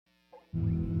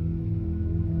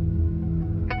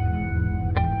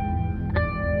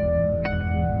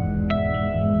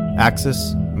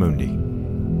Axis Mundi.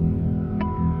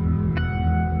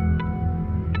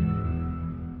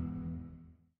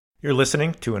 You're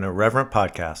listening to an Irreverent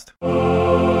podcast.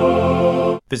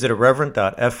 Visit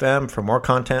irreverent.fm for more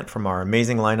content from our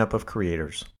amazing lineup of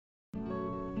creators.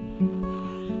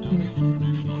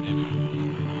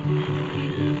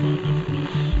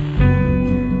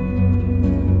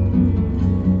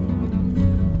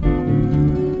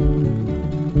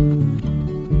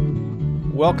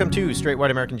 Welcome to Straight White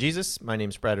American Jesus. My name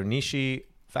is Brad Onishi,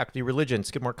 faculty of religion,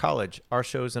 Skidmore College. Our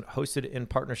show is hosted in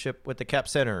partnership with the Cap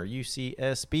Center,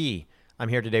 UCSB. I'm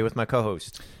here today with my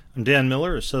co-host. I'm Dan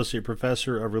Miller, Associate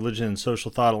Professor of Religion and Social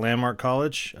Thought at Landmark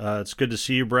College. It's good to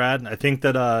see you, Brad. I think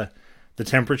that the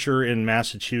temperature in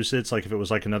Massachusetts, like if it was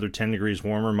like another 10 degrees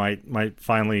warmer, might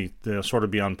finally sort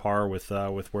of be on par with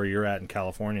where you're at in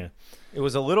California. It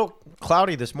was a little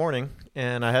cloudy this morning,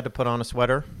 and I had to put on a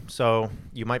sweater, so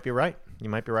you might be right. You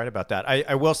might be right about that.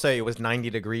 I will say it was 90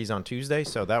 degrees on Tuesday,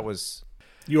 so that was...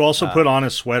 You also put on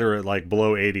a sweater at like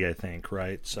below 80, I think,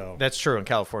 right? So that's true in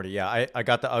California, yeah. I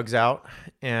got the Uggs out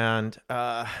and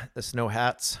the snow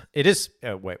hats. It is...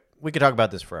 wait, we could talk about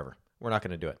this forever. We're not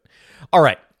going to do it. All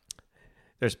right.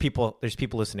 There's people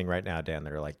listening right now, Dan,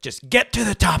 that are like, just get to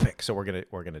the topic. So we're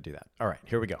gonna do that. All right,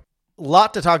 here we go. A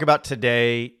lot to talk about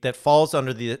today that falls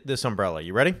under this umbrella.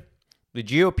 You ready? The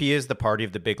GOP is the party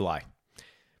of the big lie.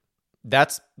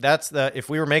 That's the, if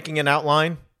we were making an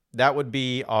outline, that would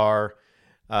be our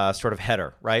sort of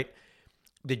header, right?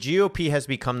 The GOP has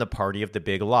become the party of the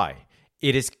big lie.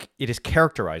 It is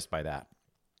characterized by that.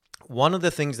 One of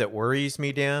the things that worries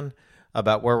me, Dan,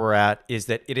 about where we're at is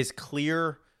that it is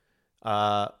clear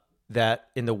that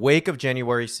in the wake of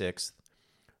January 6th,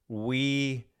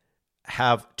 we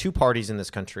have two parties in this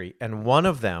country, and one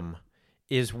of them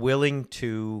is willing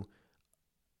to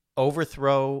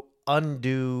overthrow,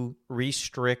 undo,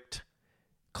 restrict,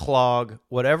 clog,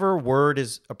 whatever word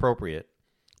is appropriate,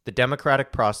 the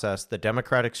democratic process, the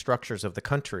democratic structures of the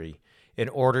country in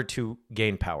order to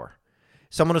gain power.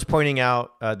 Someone was pointing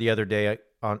out the other day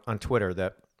on Twitter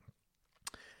that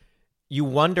you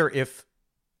wonder if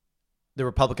the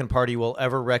Republican Party will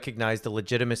ever recognize the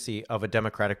legitimacy of a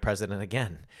Democratic president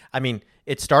again. I mean,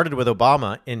 it started with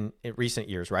Obama in recent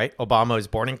years, right? Obama was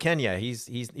born in Kenya. He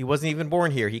wasn't even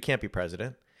born here. He can't be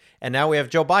president. And now we have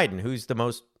Joe Biden, who's the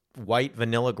most white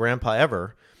vanilla grandpa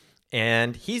ever.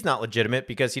 And he's not legitimate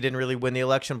because he didn't really win the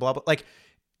election, blah, blah. Like,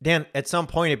 Dan, at some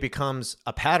point it becomes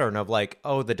a pattern of like,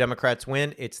 oh, the Democrats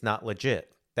win. It's not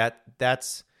legit.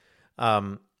 That's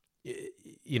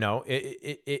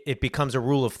it becomes a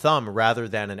rule of thumb rather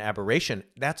than an aberration.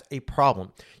 That's a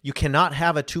problem. You cannot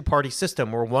have a two-party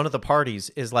system where one of the parties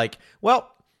is like,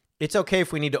 well, it's okay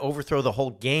if we need to overthrow the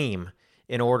whole game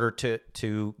in order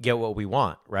to get what we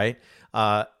want, right?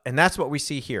 And that's what we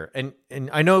see here. And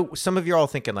I know some of you are all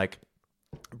thinking like,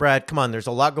 Brad, come on, there's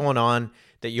a lot going on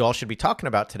that you all should be talking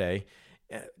about today.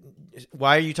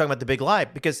 Why are you talking about the big lie?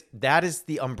 Because that is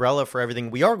the umbrella for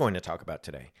everything we are going to talk about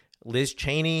today. Liz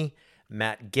Cheney,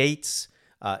 Matt Gaetz,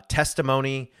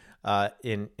 testimony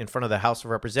in front of the House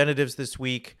of Representatives this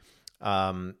week,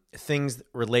 things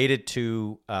related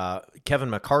to Kevin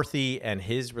McCarthy and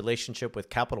his relationship with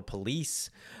Capitol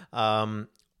Police, all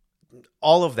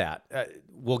of that.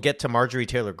 We'll get to Marjorie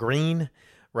Taylor Greene,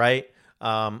 right?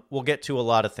 We'll get to a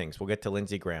lot of things. We'll get to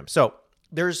Lindsey Graham. So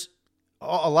there's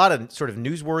a lot of sort of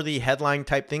newsworthy headline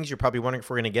type things you're probably wondering if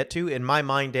we're going to get to. In my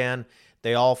mind, Dan,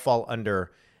 they all fall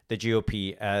under the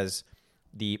GOP as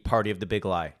the party of the big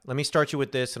lie. Let me start you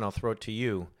with this, and I'll throw it to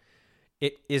you.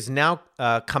 It is now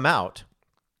come out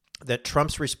that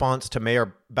Trump's response to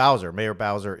Mayor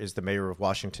Bowser is the mayor of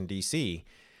Washington, D.C.,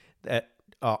 that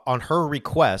on her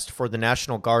request for the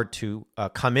National Guard to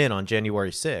come in on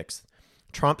January 6th,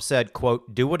 Trump said,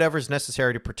 quote, do whatever is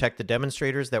necessary to protect the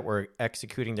demonstrators that were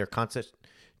executing their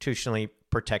constitutionally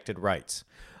protected rights.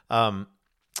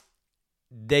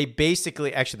 They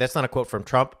basically, actually, that's not a quote from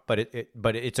Trump, but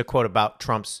it's a quote about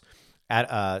Trump's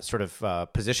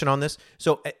position on this.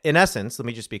 So in essence, let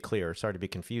me just be clear. Sorry to be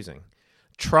confusing.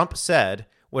 Trump said,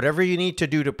 whatever you need to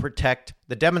do to protect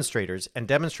the demonstrators, and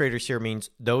demonstrators here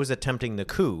means those attempting the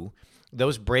coup,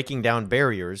 those breaking down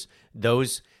barriers,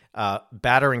 those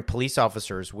battering police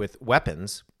officers with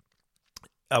weapons,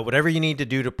 whatever you need to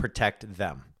do to protect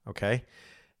them, okay?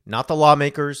 Not the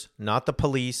lawmakers, not the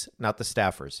police, not the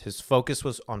staffers. His focus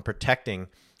was on protecting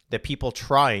the people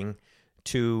trying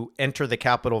to enter the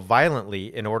Capitol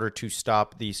violently in order to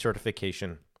stop the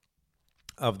certification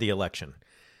of the election.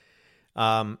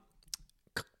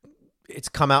 It's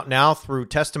come out now through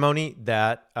testimony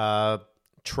that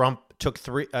Trump took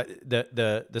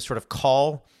the sort of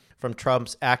call from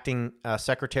Trump's acting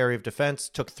Secretary of Defense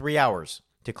took 3 hours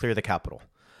to clear the Capitol.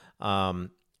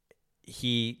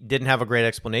 He didn't have a great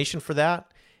explanation for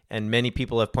that. And many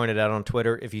people have pointed out on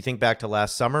Twitter, if you think back to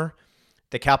last summer,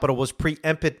 the Capitol was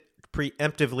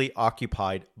preemptively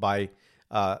occupied by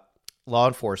law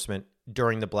enforcement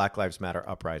during the Black Lives Matter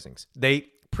uprisings. They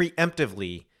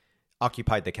preemptively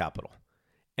occupied the Capitol.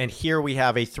 And here we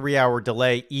have a 3-hour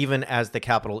delay, even as the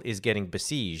Capitol is getting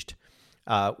besieged,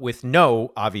 with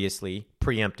no, obviously,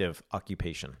 preemptive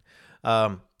occupation.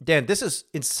 Dan, this is,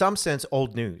 in some sense,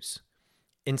 old news.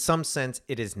 In some sense,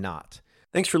 it is not.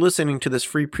 Thanks for listening to this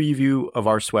free preview of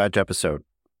our Swag episode.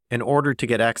 In order to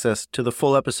get access to the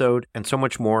full episode and so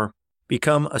much more,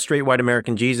 become a Straight White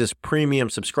American Jesus premium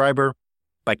subscriber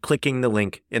by clicking the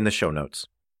link in the show notes.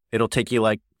 It'll take you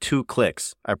like 2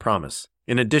 clicks, I promise.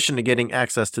 In addition to getting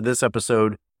access to this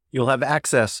episode, you'll have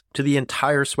access to the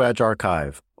entire Swag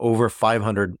archive, over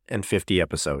 550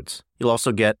 episodes. You'll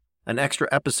also get an extra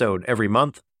episode every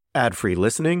month, ad-free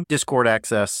listening, Discord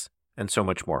access, and so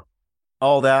much more.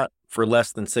 All that for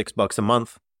less than $6 a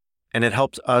month, and it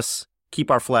helps us keep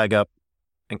our flag up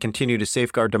and continue to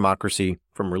safeguard democracy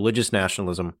from religious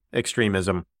nationalism,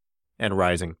 extremism, and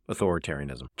rising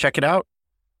authoritarianism. Check it out.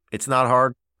 It's not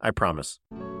hard, I promise.